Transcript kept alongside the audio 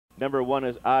Number 1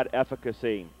 is Odd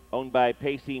Efficacy, owned by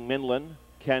Pacey Minlin,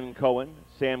 Ken Cohen,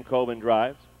 Sam Coben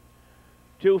drives.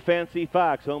 2, Fancy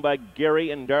Fox, owned by Gary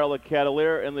and Darla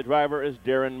Cavalier, and the driver is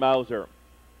Darin Mauser.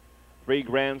 3,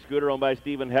 Grand Scooter, owned by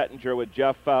Stephen Hettinger with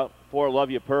Jeff Fout. 4,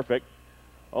 Love You Perfect,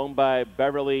 owned by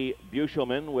Beverly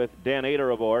Buchelman with Dan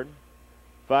Ader aboard.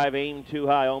 5, Aim Too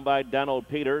High, owned by Donald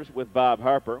Peters with Bob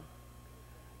Harper.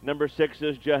 Number 6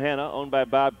 is Johanna, owned by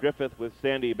Bob Griffith with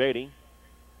Sandy Beatty.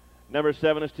 Number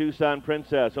 7 is Tucson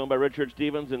Princess, owned by Richard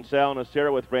Stevens and Sal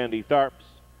Nacera with Randy Tharps.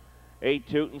 8,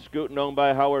 Tootin' Scootin', owned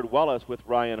by Howard Wallace with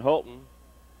Ryan Holton.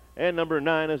 And number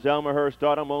 9 is Elmhurst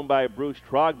Autumn, owned by Bruce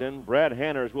Trogdon. Brad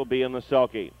Hanners will be in the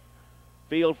sulky.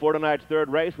 Field for tonight's third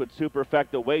race with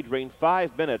Superfecta wagering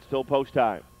 5 minutes till post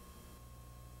time.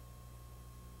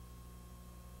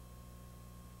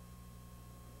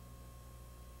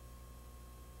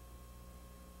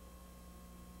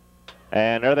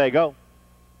 And there they go.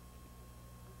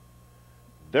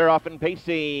 They're off and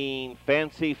pacing.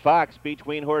 Fancy Fox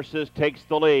between horses takes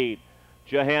the lead.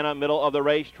 Johanna, middle of the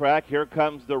racetrack. Here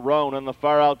comes the Roan on the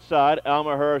far outside.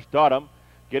 Elmhurst Autumn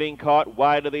getting caught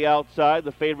wide to the outside.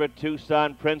 The favorite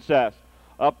Tucson Princess.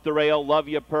 Up the rail, Love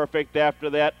You Perfect. After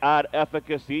that, Odd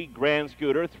Efficacy, Grand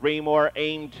Scooter. 3 more,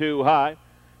 Aim Too High.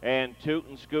 And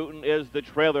Tootin' Scootin' is the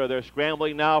trailer. They're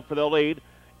scrambling now for the lead.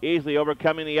 Easily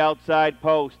overcoming the outside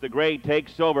post. The gray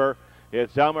takes over.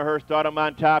 It's Elmhurst Autumn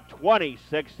on top,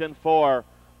 26-4.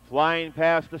 Flying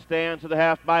past the stands to the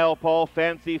half-mile pole,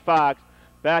 Fancy Fox.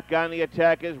 Back on the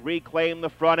attack is Reclaim the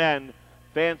front end.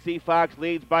 Fancy Fox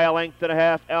leads by a length and a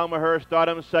half. Elmhurst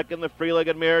Autumn second, the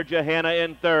free-legged mare, Johanna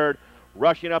in third.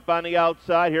 Rushing up on the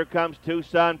outside, here comes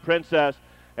Tucson Princess.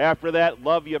 After that,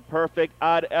 Love You Perfect,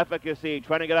 Odd Efficacy.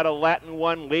 Trying to get out of Latin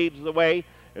 1 leads the way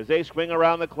as they swing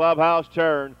around the clubhouse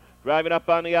turn. Driving up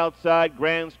on the outside,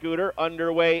 Grand Scooter,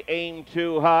 underway, Aim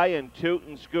Too High, and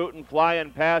Tootin' Scootin'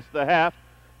 flying past the half.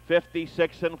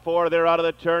 56-4, they're out of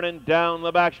the turn and down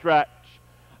the backstretch.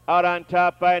 Out on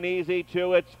top by an easy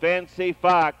 2, it's Fancy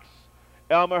Fox.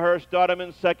 Elmhurst Autumn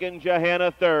in second, Johanna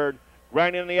third.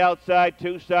 Grinding on the outside,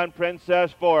 Tucson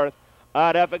Princess fourth.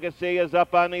 Odd Efficacy is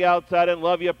up on the outside, and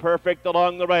Love You Perfect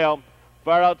along the rail.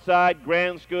 Far outside,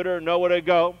 Grand Scooter, nowhere to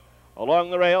go. Along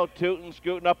the rail, Tootin'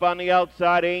 Scootin' up on the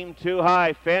outside, Aim Too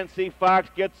High. Fancy Fox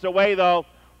gets away, though.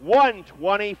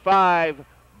 125,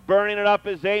 burning it up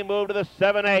as they move to the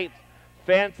 7/8.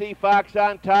 Fancy Fox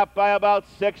on top by about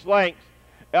 6 lengths.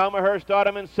 Elmhurst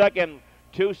Autumn in second.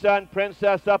 Tucson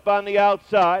Princess up on the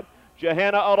outside.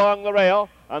 Johanna along the rail.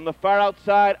 On the far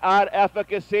outside, Odd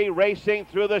Efficacy racing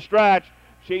through the stretch.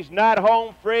 She's not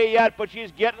home free yet, but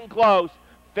she's getting close.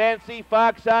 Fancy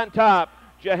Fox on top.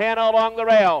 Johanna along the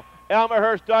rail.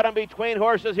 Elmhurst Autumn between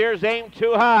horses. Here's Aim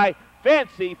Too High.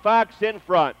 Fancy Fox in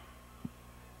front.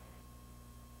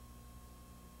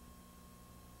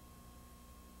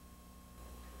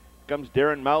 Comes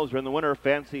Darin Mauser in the winner.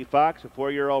 Fancy Fox, a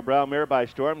 4-year-old brown mare by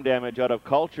Storm Damage out of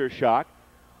Culture Shock.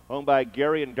 Owned by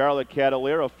Gary and Darla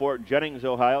Cavalier of Fort Jennings,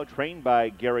 Ohio. Trained by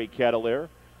Gary Cavalier.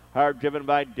 Hard driven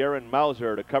by Darin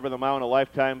Mauser to cover the mount, a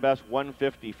lifetime best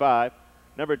 155.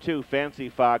 Number 2, Fancy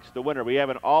Fox, the winner. We have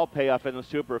an all payoff in the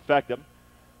Superfecta.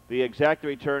 The exact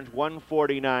returns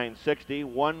 149.60,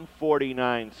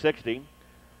 149.60.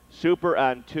 Super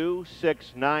on 2,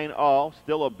 6, 9 all,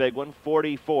 still a big one,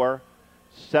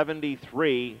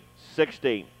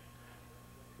 44.73.60.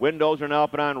 Windows are now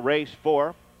up and on race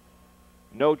 4.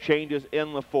 No changes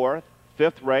in the 4th.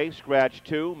 5th race, scratch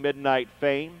 2, Midnight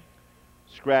Fame.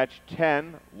 Scratch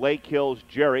 10, Lake Hills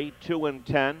Jerry, 2 and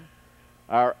 10.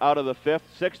 Are out of the 5th.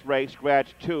 6th race,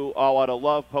 scratch 2, all out of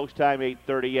love, post time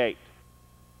 8:38.